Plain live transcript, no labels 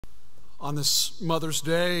On this Mother's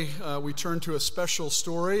Day, we turn to a special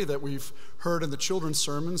story that we've heard in the children's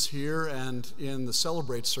sermons here and in the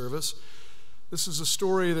Celebrate service. This is a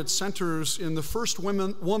story that centers in the first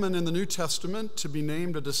woman in the New Testament to be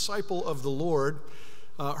named a disciple of the Lord.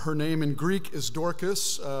 Her name in Greek is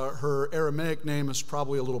Dorcas. Her Aramaic name is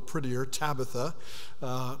probably a little prettier, Tabitha.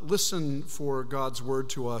 Listen for God's word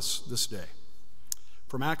to us this day.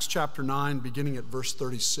 From Acts chapter 9, beginning at verse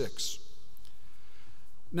 36.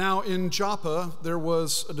 Now in Joppa there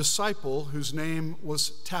was a disciple whose name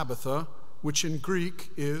was Tabitha, which in Greek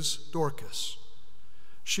is Dorcas.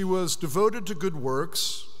 She was devoted to good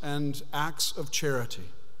works and acts of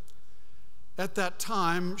charity. At that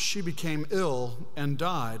time she became ill and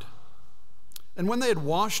died. And when they had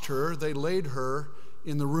washed her, they laid her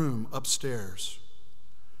in the room upstairs.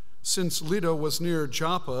 Since Lydda was near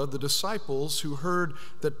Joppa, the disciples who heard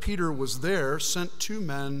that Peter was there sent 2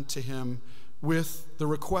 men to him with the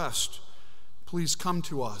request, "Please come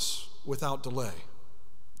to us without delay."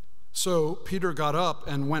 So Peter got up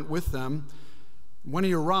and went with them. When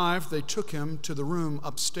he arrived, they took him to the room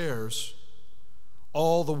upstairs.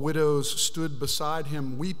 All the widows stood beside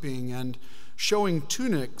him weeping and showing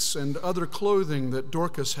tunics and other clothing that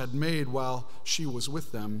Dorcas had made while she was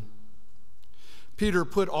with them. Peter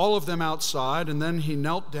put all of them outside, and then he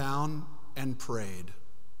knelt down and prayed.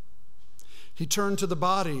 He turned to the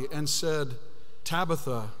body and said,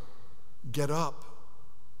 "Tabitha, get up."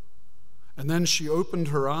 And then she opened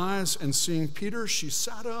her eyes, and seeing Peter, she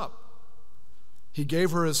sat up. He gave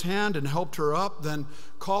her his hand and helped her up. Then,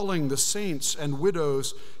 calling the saints and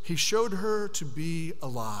widows, he showed her to be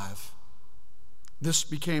alive. This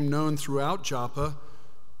became known throughout Joppa,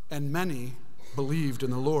 and many believed in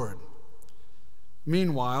the Lord.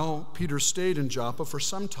 Meanwhile, Peter stayed in Joppa for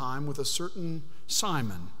some time with a certain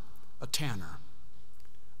Simon, a tanner.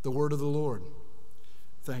 The word of the Lord.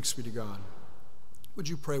 Thanks be to God. Would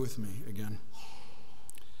you pray with me again?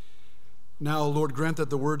 Now, Lord, grant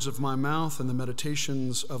that the words of my mouth and the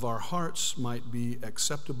meditations of our hearts might be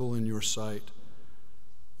acceptable in your sight,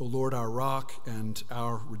 O Lord, our rock and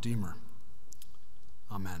our Redeemer.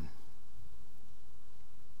 Amen.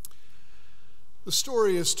 The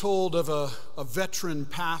story is told of a veteran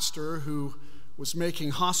pastor who was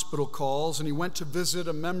making hospital calls, and he went to visit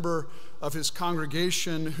a member of his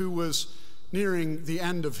congregation who was nearing the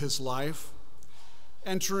end of his life.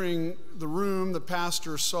 Entering the room, the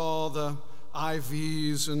pastor saw the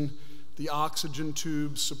IVs and the oxygen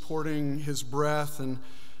tubes supporting his breath and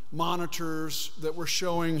monitors that were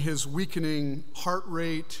showing his weakening heart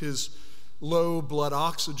rate, his low blood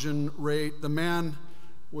oxygen rate. The man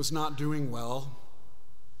was not doing well.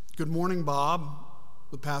 "Good morning, Bob,"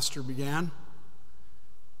 the pastor began.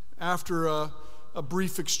 After a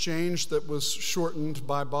brief exchange that was shortened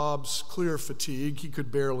by Bob's clear fatigue, he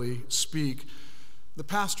could barely speak, the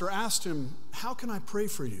pastor asked him, "How can I pray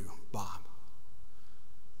for you, Bob?"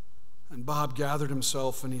 And Bob gathered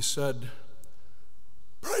himself and he said,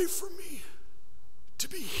 "Pray for me to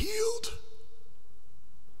be healed."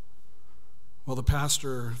 Well, the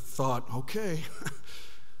pastor thought, okay.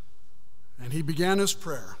 And he began his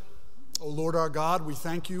prayer. "O Lord our God, we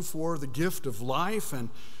thank you for the gift of life, and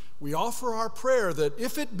we offer our prayer that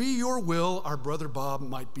if it be your will, our brother Bob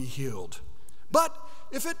might be healed. But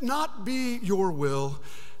if it not be your will,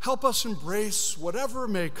 help us embrace whatever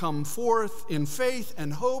may come forth in faith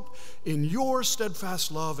and hope in your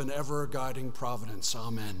steadfast love and ever-guiding providence.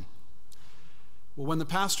 Amen." Well, when the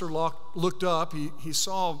pastor looked up, he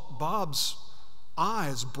saw Bob's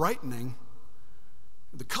eyes brightening.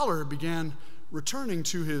 The color began returning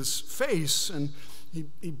to his face, and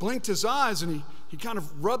he blinked his eyes, and he kind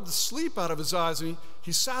of rubbed the sleep out of his eyes, and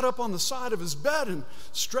he sat up on the side of his bed and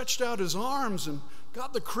stretched out his arms and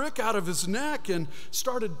got the crick out of his neck and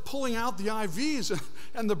started pulling out the IVs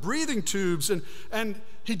and the breathing tubes, and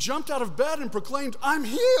he jumped out of bed and proclaimed, "I'm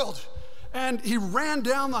healed." And he ran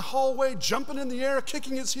down the hallway, jumping in the air,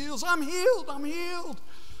 kicking his heels, "I'm healed, I'm healed."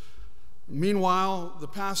 Meanwhile, the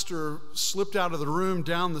pastor slipped out of the room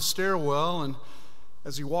down the stairwell, and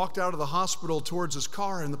as he walked out of the hospital towards his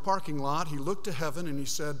car in the parking lot, he looked to heaven and he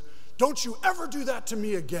said, "Don't you ever do that to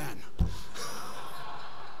me again."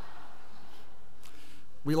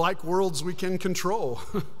 We like worlds we can control.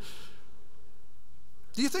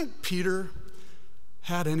 Do you think Peter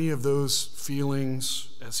had any of those feelings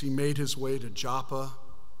as he made his way to Joppa?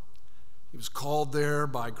 He was called there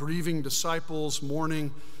by grieving disciples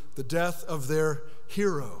mourning the death of their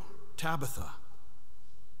hero, Tabitha.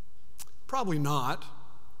 Probably not.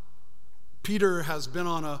 Peter has been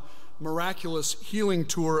on a miraculous healing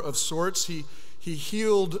tour of sorts. He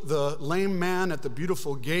healed the lame man at the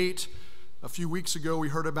Beautiful Gate. A few weeks ago, we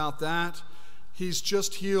heard about that. He's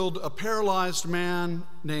just healed a paralyzed man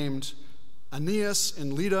named Aeneas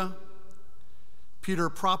in Lydda. Peter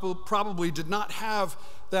probably did not have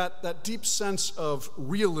that deep sense of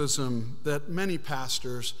realism that many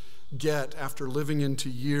pastors get after living into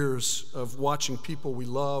years of watching people we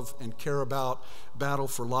love and care about battle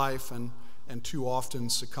for life and too often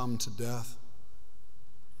succumb to death.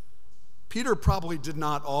 Peter probably did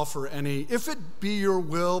not offer any, if it be your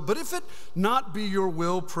will, but if it not be your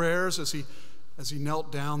will prayers as he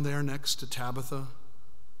knelt down there next to Tabitha.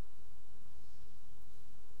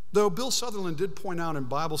 Though Bill Sutherland did point out in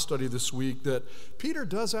Bible study this week that Peter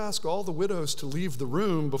does ask all the widows to leave the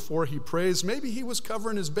room before he prays. Maybe he was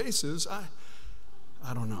covering his bases.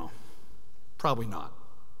 I don't know. Probably not.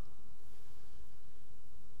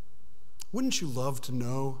 Wouldn't you love to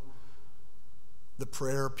know the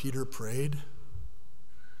prayer Peter prayed?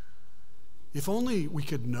 If only we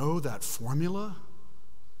could know that formula.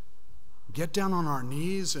 Get down on our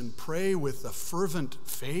knees and pray with a fervent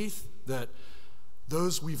faith that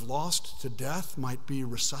those we've lost to death might be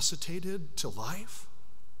resuscitated to life.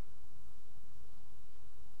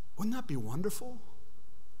 Wouldn't that be wonderful?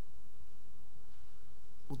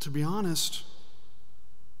 Well, to be honest,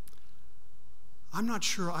 I'm not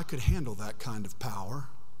sure I could handle that kind of power.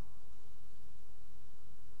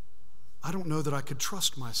 I don't know that I could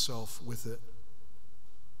trust myself with it.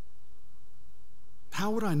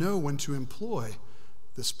 How would I know when to employ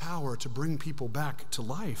this power to bring people back to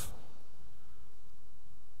life?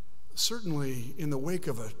 Certainly, in the wake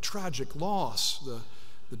of a tragic loss,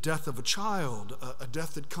 the death of a child, a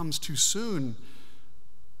death that comes too soon,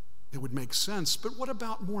 it would make sense. But what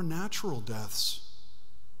about more natural deaths?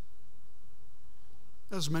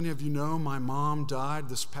 As many of you know, my mom died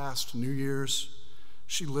this past New Year's.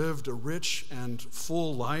 She lived a rich and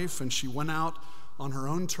full life, and she went out on her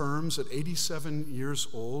own terms at 87 years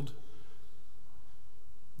old.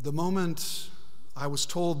 The moment I was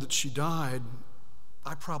told that she died,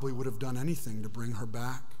 I probably would have done anything to bring her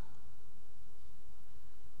back.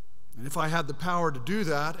 And if I had the power to do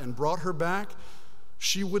that and brought her back,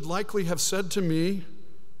 she would likely have said to me,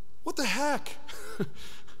 "What the heck?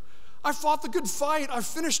 I fought the good fight. I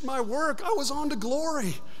finished my work. I was on to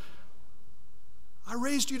glory. I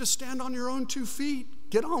raised you to stand on your own 2 feet.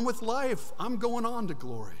 Get on with life. I'm going on to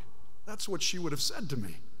glory." That's what she would have said to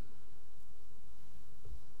me.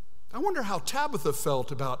 I wonder how Tabitha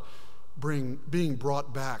felt about being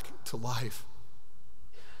brought back to life.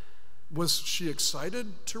 Was she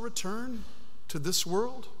excited to return to this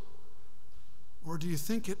world? Or do you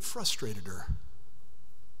think it frustrated her?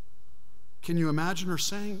 Can you imagine her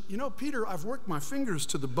saying, "You know, Peter, I've worked my fingers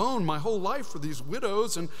to the bone my whole life for these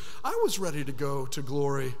widows, and I was ready to go to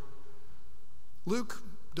glory"? Luke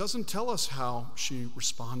doesn't tell us how she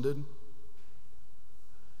responded.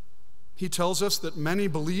 He tells us that many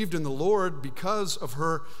believed in the Lord because of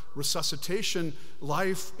her resuscitation.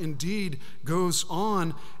 Life indeed goes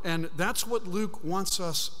on, and that's what Luke wants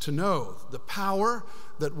us to know. The power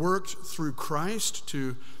that worked through Christ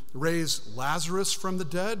to raise Lazarus from the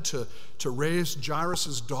dead, to raise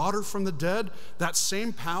Jairus' daughter from the dead, that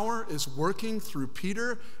same power is working through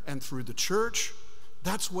Peter and through the church.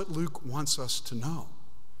 That's what Luke wants us to know.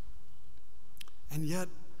 And yet,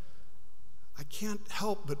 I can't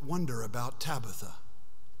help but wonder about Tabitha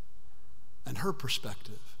and her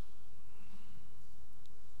perspective.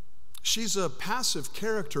 She's a passive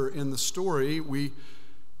character in the story.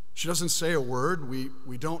 She doesn't say a word.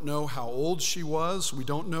 We don't know how old she was. We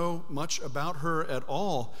don't know much about her at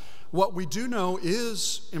all. What we do know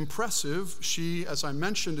is impressive. She, as I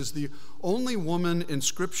mentioned, is the only woman in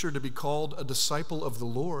Scripture to be called a disciple of the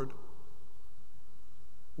Lord.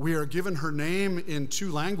 We are given her name in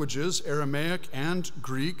 2 languages, Aramaic and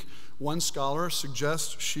Greek. One scholar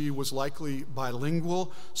suggests she was likely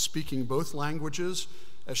bilingual, speaking both languages,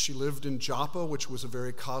 as she lived in Joppa, which was a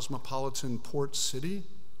very cosmopolitan port city.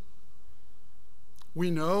 We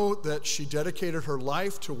know that she dedicated her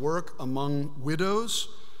life to work among widows,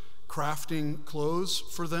 crafting clothes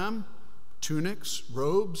for them, tunics,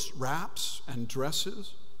 robes, wraps, and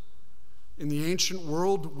dresses. In the ancient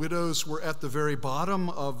world, widows were at the very bottom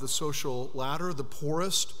of the social ladder, the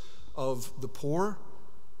poorest of the poor,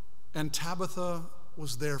 and Tabitha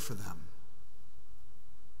was there for them,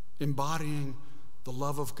 embodying the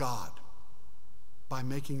love of God by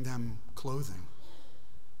making them clothing.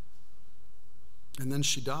 And then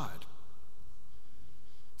she died.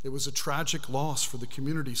 It was a tragic loss for the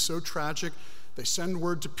community, so tragic, they send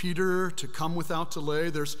word to Peter to come without delay.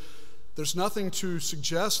 There's nothing to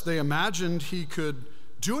suggest they imagined he could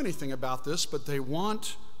do anything about this, but they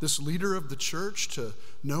want this leader of the church to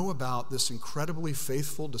know about this incredibly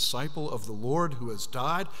faithful disciple of the Lord who has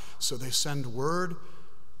died, so they send word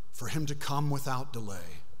for him to come without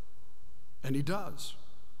delay. And he does.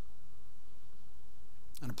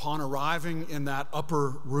 And upon arriving in that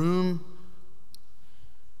upper room,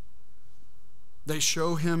 they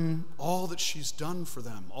show him all that she's done for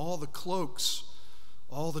them, all the cloaks,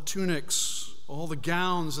 all the tunics, all the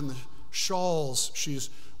gowns and the shawls she's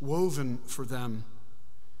woven for them.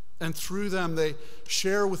 And through them, they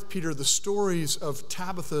share with Peter the stories of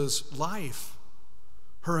Tabitha's life,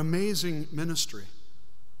 her amazing ministry.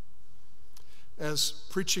 As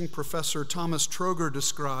preaching professor Thomas Troger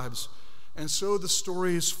describes, and so the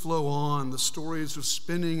stories flow on, the stories of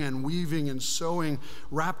spinning and weaving and sewing,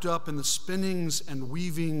 wrapped up in the spinnings and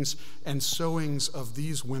weavings and sewings of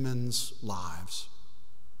these women's lives.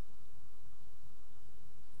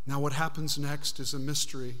 Now, what happens next is a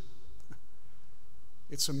mystery.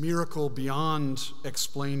 It's a miracle beyond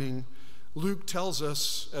explaining. Luke tells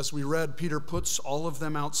us, as we read, Peter puts all of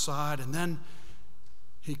them outside, and then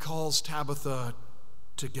he calls Tabitha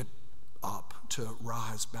to get up, to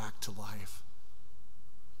rise back to life.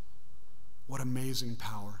 What amazing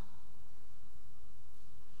power.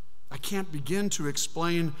 I can't begin to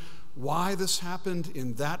explain why this happened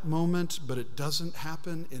in that moment, but it doesn't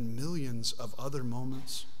happen in millions of other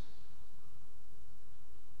moments.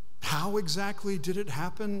 How exactly did it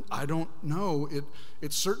happen? I don't know.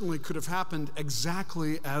 It certainly could have happened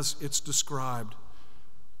exactly as it's described,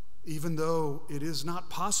 even though it is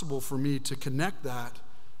not possible for me to connect that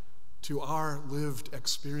to our lived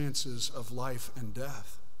experiences of life and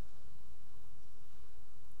death.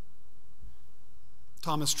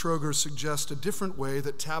 Thomas Troger suggests a different way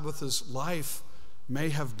that Tabitha's life may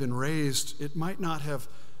have been raised. It might not have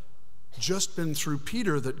just been through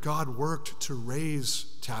Peter that God worked to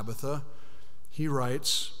raise Tabitha. He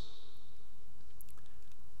writes,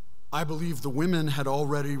 I believe the women had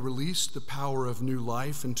already released the power of new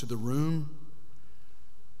life into the room,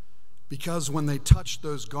 because when they touched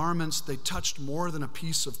those garments, they touched more than a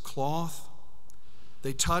piece of cloth.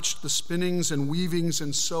 They touched the spinnings and weavings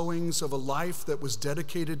and sewings of a life that was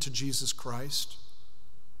dedicated to Jesus Christ.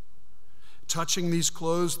 Touching these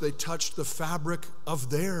clothes, they touched the fabric of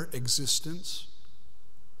their existence.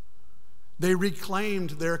 They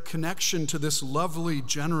reclaimed their connection to this lovely,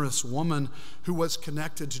 generous woman who was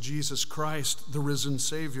connected to Jesus Christ, the risen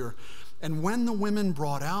Savior. And when the women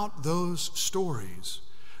brought out those stories,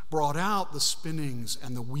 brought out the spinnings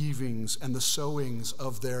and the weavings and the sewings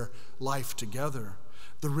of their life together,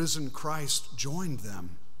 the risen Christ joined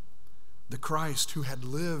them, the Christ who had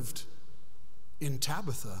lived in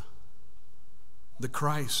Tabitha, the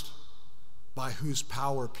Christ by whose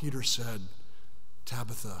power Peter said,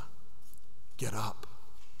 Tabitha, get up.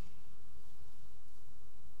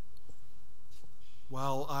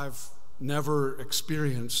 While I've never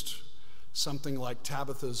experienced something like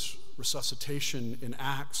Tabitha's resuscitation in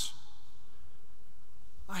Acts,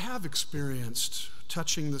 I have experienced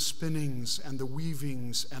touching the spinnings and the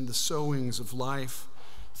weavings and the sewings of life,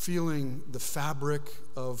 feeling the fabric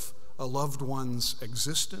of a loved one's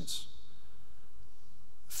existence,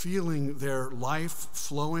 feeling their life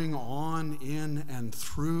flowing on in and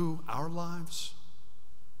through our lives.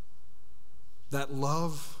 That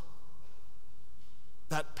love,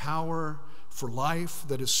 that power for life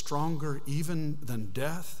that is stronger even than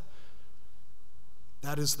death,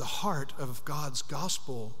 that is the heart of God's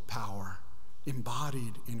gospel power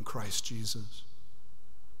embodied in Christ Jesus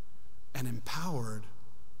and empowered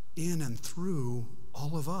in and through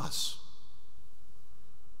all of us.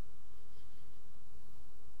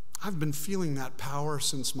 I've been feeling that power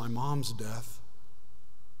since my mom's death.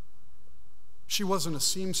 She wasn't a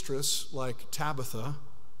seamstress like Tabitha,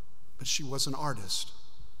 but she was an artist.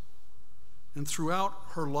 And throughout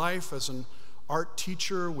her life as an art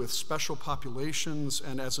teacher with special populations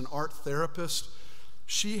and as an art therapist,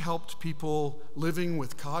 she helped people living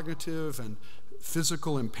with cognitive and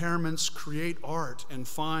physical impairments create art and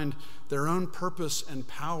find their own purpose and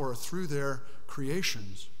power through their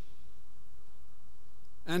creations.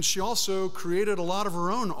 And she also created a lot of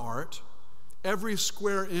her own art. Every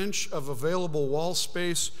square inch of available wall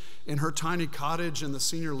space in her tiny cottage in the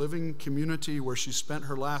senior living community where she spent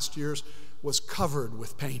her last years was covered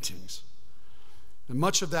with paintings. And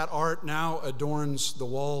much of that art now adorns the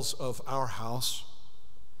walls of our house.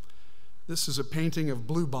 This is a painting of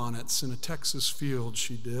bluebonnets in a Texas field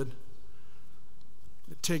she did.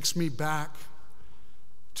 It takes me back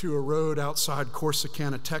to a road outside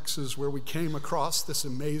Corsicana, Texas, where we came across this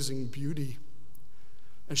amazing beauty.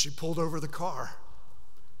 And she pulled over the car.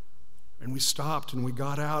 And we stopped and we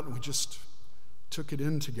got out and we just took it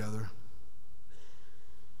in together.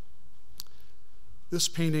 This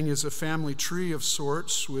painting is a family tree of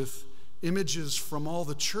sorts with images from all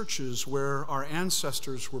the churches where our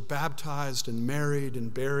ancestors were baptized and married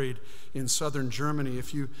and buried in southern Germany.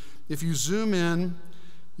 If you zoom in,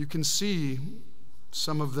 you can see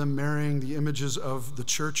some of them marrying the images of the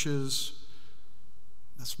churches.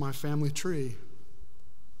 That's my family tree.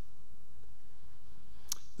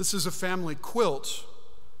 This is a family quilt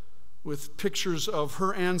with pictures of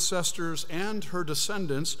her ancestors and her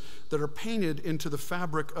descendants that are painted into the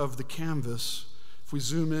fabric of the canvas. If we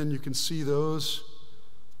zoom in, you can see those.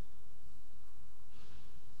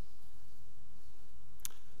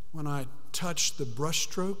 When I touch the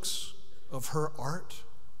brushstrokes of her art,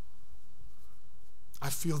 I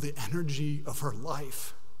feel the energy of her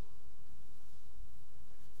life.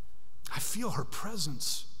 I feel her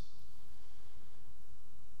presence.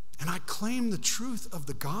 And I claim the truth of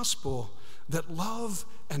the gospel that love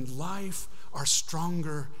and life are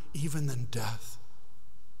stronger even than death.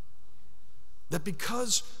 That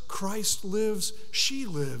because Christ lives, she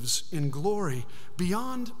lives in glory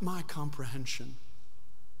beyond my comprehension.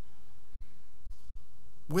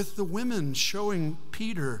 With the women showing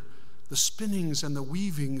Peter the spinnings and the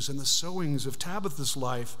weavings and the sewings of Tabitha's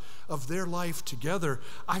life, of their life together,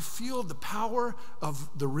 I feel the power of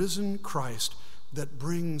the risen Christ that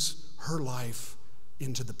brings her life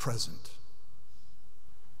into the present,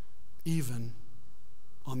 even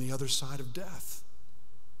on the other side of death.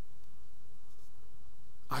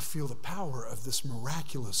 I feel the power of this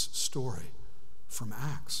miraculous story from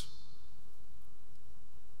Acts.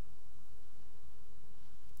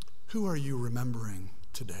 Who are you remembering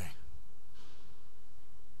today?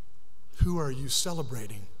 Who are you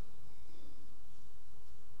celebrating?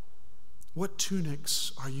 What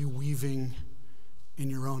tunics are you weaving in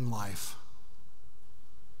your own life?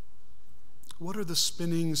 What are the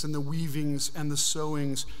spinnings and the weavings and the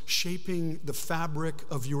sewings shaping the fabric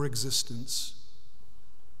of your existence?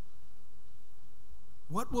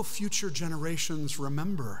 What will future generations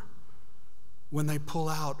remember when they pull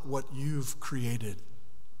out what you've created?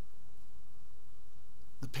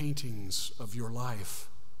 The paintings of your life.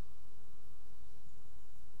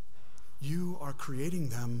 You are creating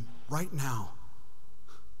them right now.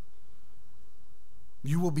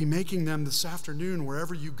 You will be making them this afternoon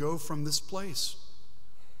wherever you go from this place.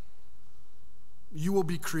 You will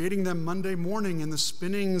be creating them Monday morning in the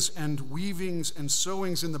spinnings and weavings and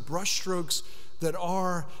sewings in the brushstrokes that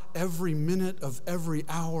are every minute of every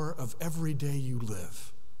hour of every day you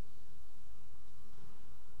live.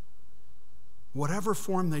 Whatever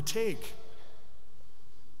form they take,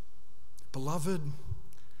 beloved,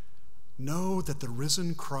 know that the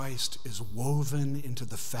risen Christ is woven into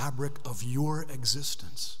the fabric of your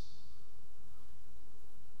existence,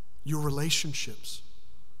 your relationships,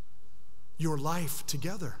 your life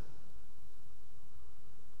together.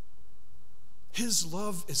 His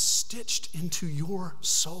love is stitched into your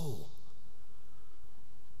soul,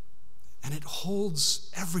 and it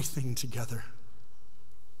holds everything together.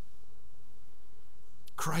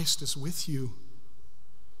 Christ is with you,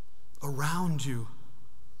 around you,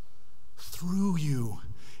 through you,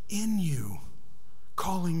 in you,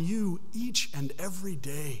 calling you each and every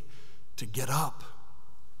day to get up,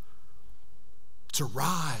 to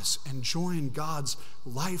rise and join God's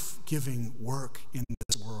life-giving work in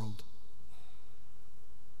this world.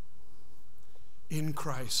 In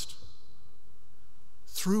Christ,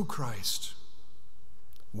 through Christ,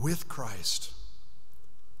 with Christ,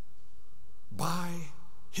 by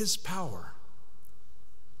His power,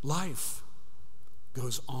 life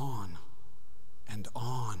goes on and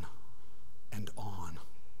on and on.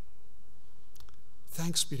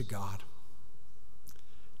 Thanks be to God.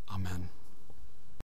 Amen.